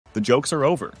The jokes are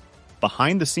over.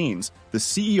 Behind the scenes, the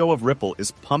CEO of Ripple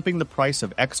is pumping the price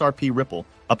of XRP Ripple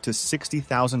up to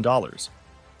 $60,000.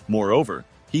 Moreover,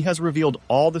 he has revealed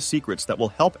all the secrets that will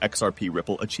help XRP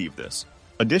Ripple achieve this.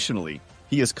 Additionally,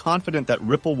 he is confident that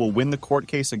Ripple will win the court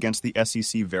case against the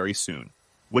SEC very soon,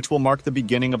 which will mark the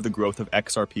beginning of the growth of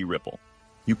XRP Ripple.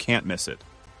 You can't miss it.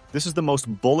 This is the most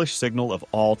bullish signal of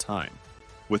all time.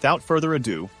 Without further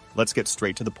ado, let's get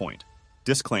straight to the point.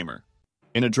 Disclaimer.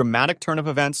 In a dramatic turn of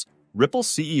events, Ripple's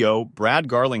CEO Brad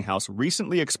Garlinghouse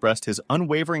recently expressed his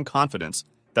unwavering confidence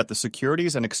that the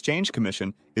Securities and Exchange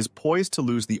Commission is poised to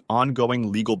lose the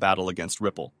ongoing legal battle against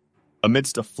Ripple.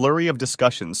 Amidst a flurry of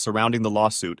discussions surrounding the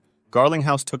lawsuit,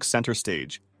 Garlinghouse took center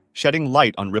stage, shedding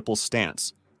light on Ripple's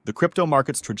stance, the crypto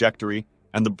market's trajectory,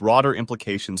 and the broader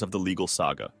implications of the legal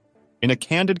saga. In a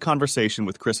candid conversation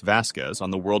with Chris Vasquez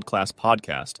on the World Class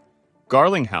podcast,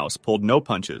 Garlinghouse pulled no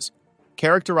punches,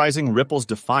 characterizing Ripple's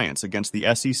defiance against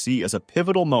the SEC as a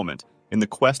pivotal moment in the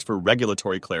quest for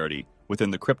regulatory clarity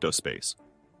within the crypto space.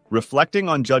 Reflecting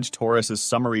on Judge Torres's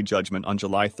summary judgment on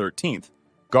July 13th,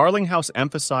 Garlinghouse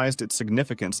emphasized its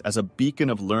significance as a beacon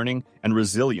of learning and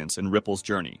resilience in Ripple's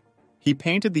journey. He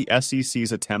painted the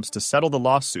SEC's attempts to settle the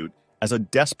lawsuit as a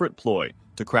desperate ploy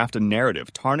to craft a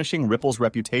narrative tarnishing Ripple's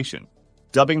reputation,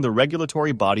 dubbing the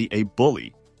regulatory body a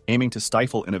bully, aiming to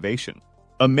stifle innovation.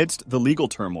 Amidst the legal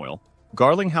turmoil,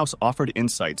 Garlinghouse offered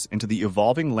insights into the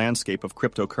evolving landscape of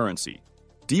cryptocurrency,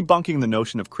 debunking the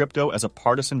notion of crypto as a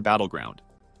partisan battleground.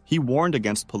 He warned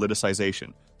against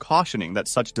politicization, cautioning that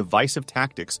such divisive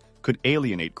tactics could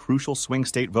alienate crucial swing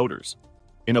state voters.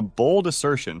 In a bold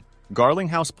assertion,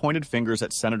 Garlinghouse pointed fingers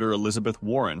at Senator Elizabeth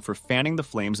Warren for fanning the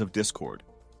flames of discord,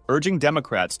 urging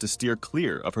Democrats to steer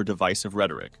clear of her divisive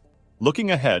rhetoric.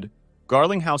 Looking ahead,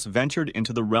 Garlinghouse ventured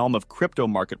into the realm of crypto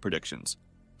market predictions,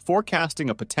 forecasting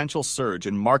a potential surge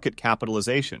in market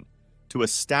capitalization to a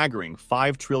staggering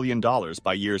 $5 trillion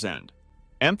by year's end.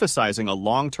 Emphasizing a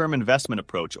long-term investment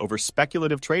approach over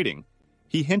speculative trading,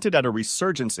 he hinted at a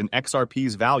resurgence in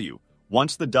XRP's value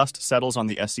once the dust settles on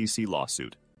the SEC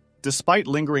lawsuit. Despite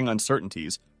lingering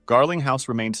uncertainties, Garlinghouse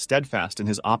remained steadfast in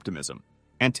his optimism,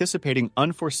 anticipating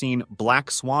unforeseen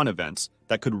black swan events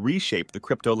that could reshape the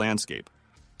crypto landscape.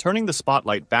 Turning the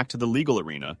spotlight back to the legal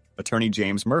arena, attorney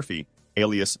James Murphy,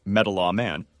 alias Metalaw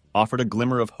Man, offered a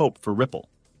glimmer of hope for Ripple.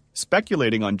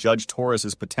 Speculating on Judge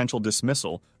Torres's potential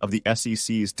dismissal of the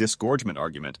SEC's disgorgement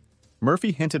argument,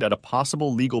 Murphy hinted at a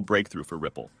possible legal breakthrough for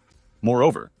Ripple.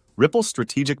 Moreover, Ripple's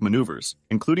strategic maneuvers,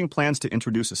 including plans to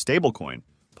introduce a stablecoin,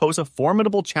 pose a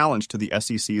formidable challenge to the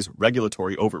SEC's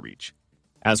regulatory overreach.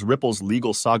 As Ripple's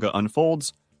legal saga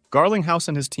unfolds, Garlinghouse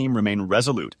and his team remain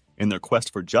resolute in their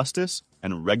quest for justice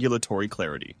and regulatory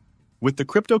clarity. With the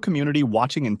crypto community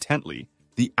watching intently,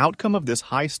 the outcome of this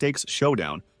high-stakes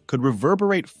showdown could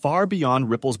reverberate far beyond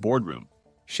Ripple's boardroom,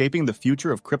 shaping the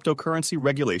future of cryptocurrency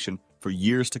regulation for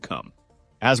years to come.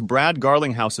 As Brad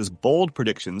Garlinghouse's bold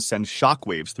predictions send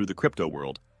shockwaves through the crypto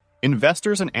world,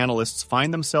 investors and analysts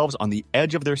find themselves on the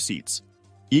edge of their seats,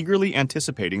 eagerly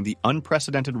anticipating the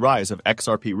unprecedented rise of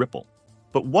XRP Ripple.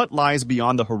 But what lies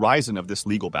beyond the horizon of this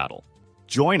legal battle?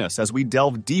 Join us as we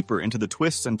delve deeper into the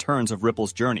twists and turns of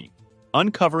Ripple's journey,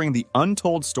 uncovering the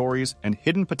untold stories and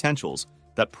hidden potentials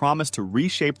that promise to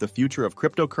reshape the future of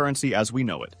cryptocurrency as we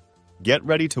know it. Get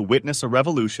ready to witness a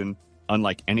revolution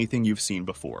unlike anything you've seen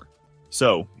before.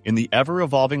 So, in the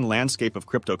ever-evolving landscape of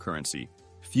cryptocurrency,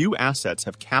 few assets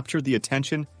have captured the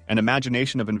attention and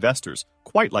imagination of investors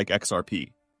quite like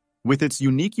XRP. With its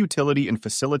unique utility in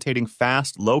facilitating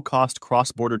fast, low-cost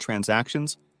cross-border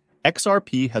transactions,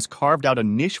 XRP has carved out a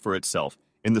niche for itself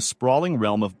in the sprawling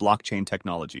realm of blockchain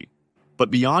technology.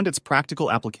 But beyond its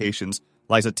practical applications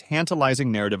lies a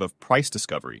tantalizing narrative of price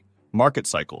discovery, market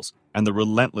cycles, and the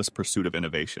relentless pursuit of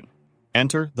innovation.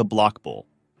 Enter the Block Bull,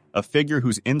 a figure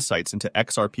whose insights into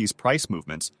XRP's price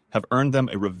movements have earned them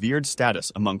a revered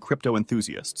status among crypto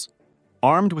enthusiasts.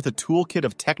 Armed with a toolkit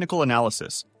of technical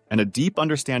analysis and a deep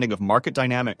understanding of market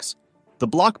dynamics, the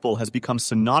Block Bull has become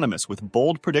synonymous with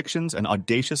bold predictions and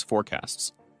audacious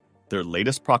forecasts. Their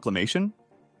latest proclamation?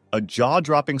 A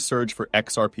jaw-dropping surge for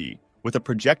XRP, with a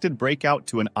projected breakout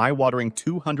to an eye-watering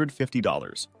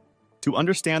 $250. To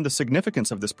understand the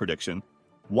significance of this prediction,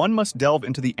 one must delve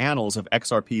into the annals of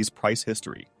XRP's price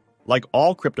history. Like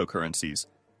all cryptocurrencies,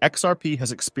 XRP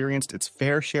has experienced its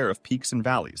fair share of peaks and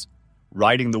valleys,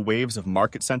 riding the waves of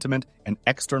market sentiment and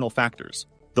external factors.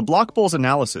 The Block Bull's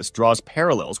analysis draws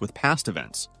parallels with past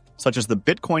events, such as the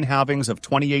Bitcoin halvings of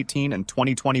 2018 and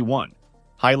 2021,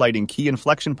 highlighting key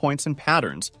inflection points and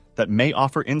patterns that may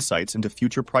offer insights into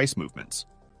future price movements.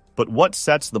 But what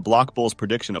sets the Block Bull's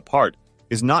prediction apart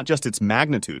is not just its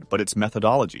magnitude, but its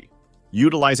methodology.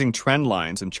 Utilizing trend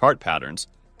lines and chart patterns,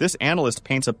 this analyst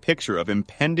paints a picture of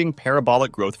impending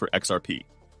parabolic growth for XRP,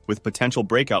 with potential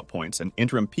breakout points and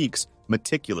interim peaks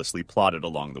meticulously plotted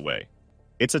along the way.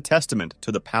 It's a testament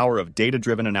to the power of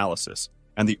data-driven analysis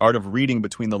and the art of reading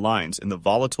between the lines in the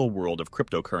volatile world of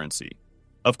cryptocurrency.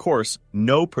 Of course,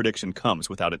 no prediction comes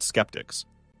without its skeptics.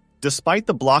 Despite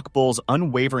the block bull's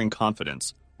unwavering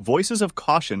confidence, voices of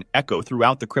caution echo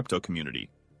throughout the crypto community.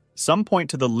 Some point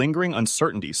to the lingering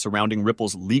uncertainty surrounding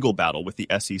Ripple's legal battle with the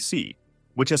SEC,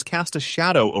 which has cast a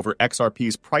shadow over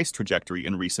XRP's price trajectory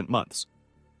in recent months.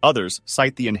 Others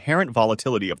cite the inherent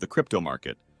volatility of the crypto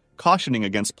market, cautioning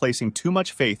against placing too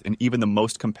much faith in even the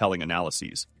most compelling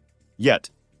analyses. Yet,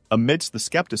 amidst the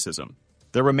skepticism,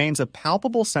 there remains a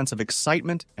palpable sense of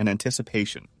excitement and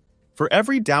anticipation. For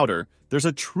every doubter, there's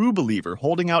a true believer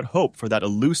holding out hope for that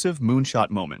elusive moonshot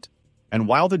moment. And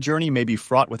while the journey may be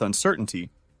fraught with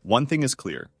uncertainty, one thing is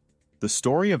clear: the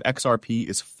story of XRP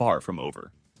is far from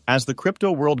over. As the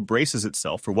crypto world braces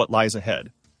itself for what lies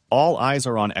ahead, all eyes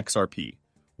are on XRP,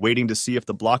 waiting to see if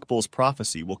the block bull's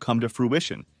prophecy will come to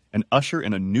fruition and usher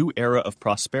in a new era of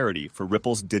prosperity for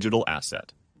Ripple's digital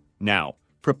asset. Now,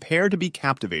 prepare to be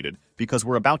captivated because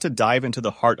we're about to dive into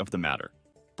the heart of the matter.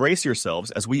 Brace yourselves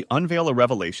as we unveil a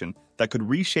revelation that could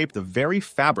reshape the very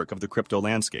fabric of the crypto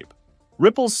landscape.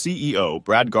 Ripple's CEO,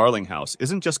 Brad Garlinghouse,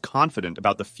 isn't just confident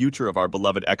about the future of our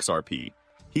beloved XRP.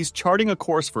 He's charting a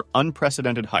course for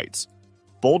unprecedented heights,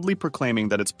 boldly proclaiming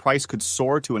that its price could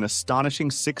soar to an astonishing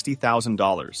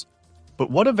 $60,000.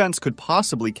 But what events could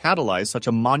possibly catalyze such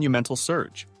a monumental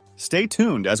surge? Stay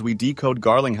tuned as we decode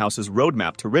Garlinghouse's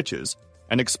roadmap to riches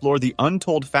and explore the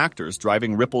untold factors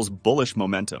driving Ripple's bullish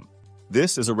momentum.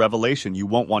 This is a revelation you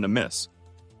won't want to miss,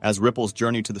 as Ripple's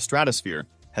journey to the stratosphere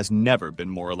has never been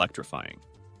more electrifying.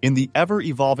 In the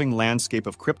ever-evolving landscape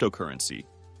of cryptocurrency,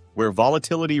 where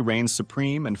volatility reigns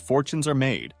supreme and fortunes are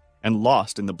made and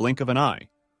lost in the blink of an eye,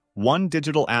 one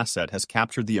digital asset has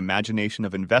captured the imagination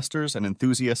of investors and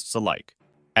enthusiasts alike: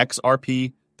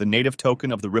 XRP, the native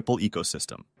token of the Ripple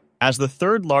ecosystem. As the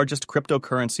third largest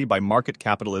cryptocurrency by market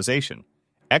capitalization,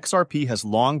 XRP has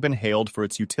long been hailed for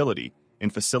its utility in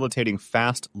facilitating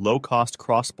fast, low-cost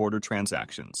cross-border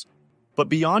transactions. But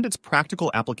beyond its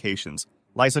practical applications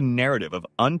lies a narrative of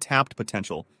untapped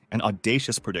potential and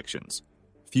audacious predictions,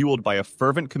 fueled by a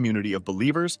fervent community of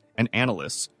believers and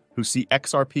analysts who see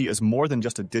XRP as more than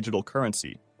just a digital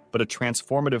currency, but a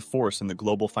transformative force in the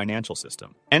global financial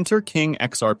system. Enter King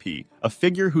XRP, a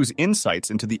figure whose insights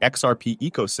into the XRP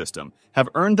ecosystem have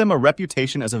earned them a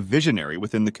reputation as a visionary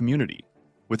within the community.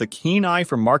 With a keen eye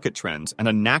for market trends and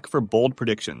a knack for bold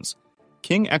predictions,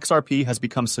 King XRP has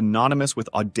become synonymous with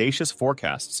audacious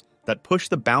forecasts that push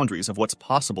the boundaries of what's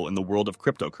possible in the world of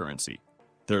cryptocurrency.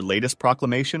 Their latest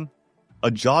proclamation?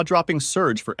 A jaw-dropping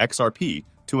surge for XRP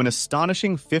to an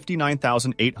astonishing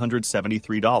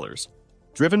 $59,873,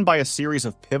 driven by a series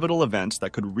of pivotal events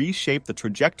that could reshape the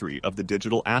trajectory of the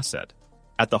digital asset.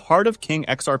 At the heart of King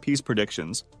XRP's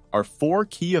predictions are four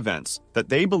key events that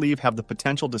they believe have the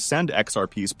potential to send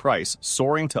XRP's price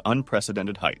soaring to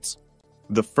unprecedented heights.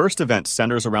 The first event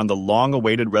centers around the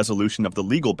long-awaited resolution of the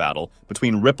legal battle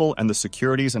between Ripple and the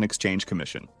Securities and Exchange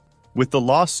Commission. With the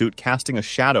lawsuit casting a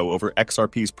shadow over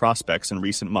XRP's prospects in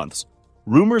recent months,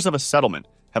 rumors of a settlement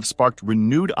have sparked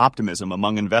renewed optimism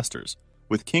among investors,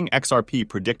 with King XRP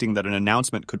predicting that an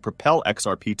announcement could propel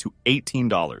XRP to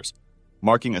 $18,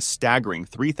 marking a staggering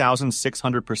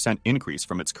 3,600% increase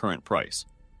from its current price.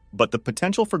 But the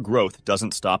potential for growth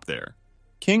doesn't stop there.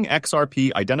 King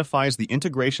XRP identifies the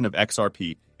integration of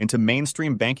XRP into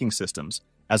mainstream banking systems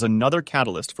as another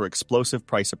catalyst for explosive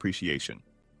price appreciation.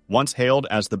 Once hailed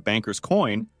as the banker's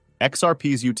coin,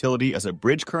 XRP's utility as a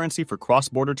bridge currency for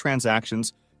cross-border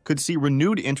transactions could see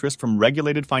renewed interest from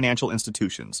regulated financial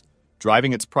institutions,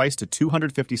 driving its price to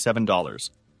 $257,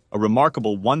 a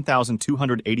remarkable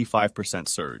 1,285%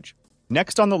 surge.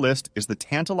 Next on the list is the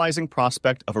tantalizing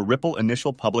prospect of a Ripple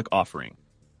initial public offering,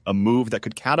 a move that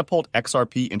could catapult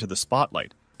XRP into the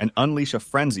spotlight and unleash a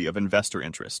frenzy of investor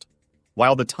interest.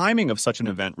 While the timing of such an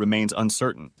event remains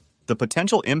uncertain, the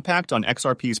potential impact on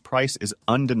XRP's price is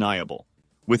undeniable,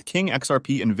 with King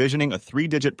XRP envisioning a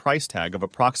three-digit price tag of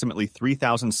approximately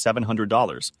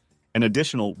 $3,700, an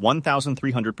additional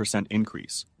 1,300%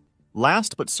 increase.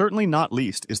 Last but certainly not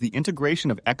least is the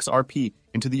integration of XRP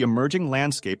into the emerging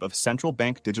landscape of central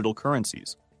bank digital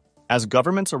currencies. As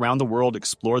governments around the world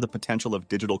explore the potential of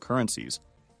digital currencies,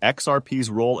 XRP's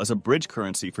role as a bridge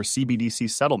currency for CBDC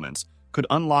settlements could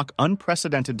unlock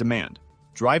unprecedented demand,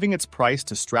 driving its price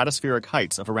to stratospheric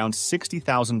heights of around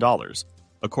 $60,000,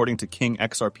 according to King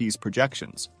XRP's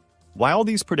projections. While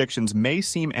these predictions may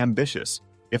seem ambitious,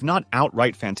 if not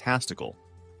outright fantastical.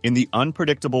 In the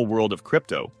unpredictable world of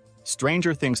crypto,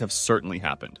 stranger things have certainly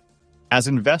happened. As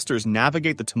investors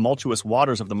navigate the tumultuous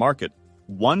waters of the market,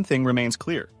 one thing remains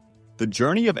clear. The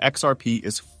journey of XRP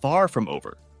is far from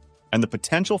over, and the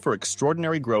potential for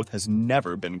extraordinary growth has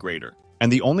never been greater.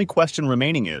 And the only question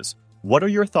remaining is, what are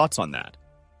your thoughts on that?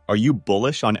 Are you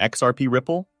bullish on XRP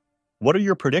Ripple? What are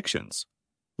your predictions?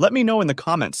 Let me know in the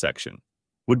comments section.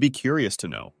 Would be curious to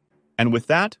know. And with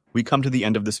that, we come to the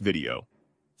end of this video.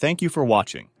 Thank you for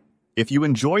watching. If you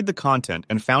enjoyed the content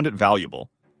and found it valuable,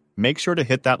 make sure to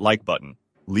hit that like button,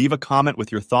 leave a comment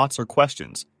with your thoughts or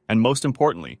questions, and most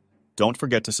importantly, don't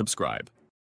forget to subscribe.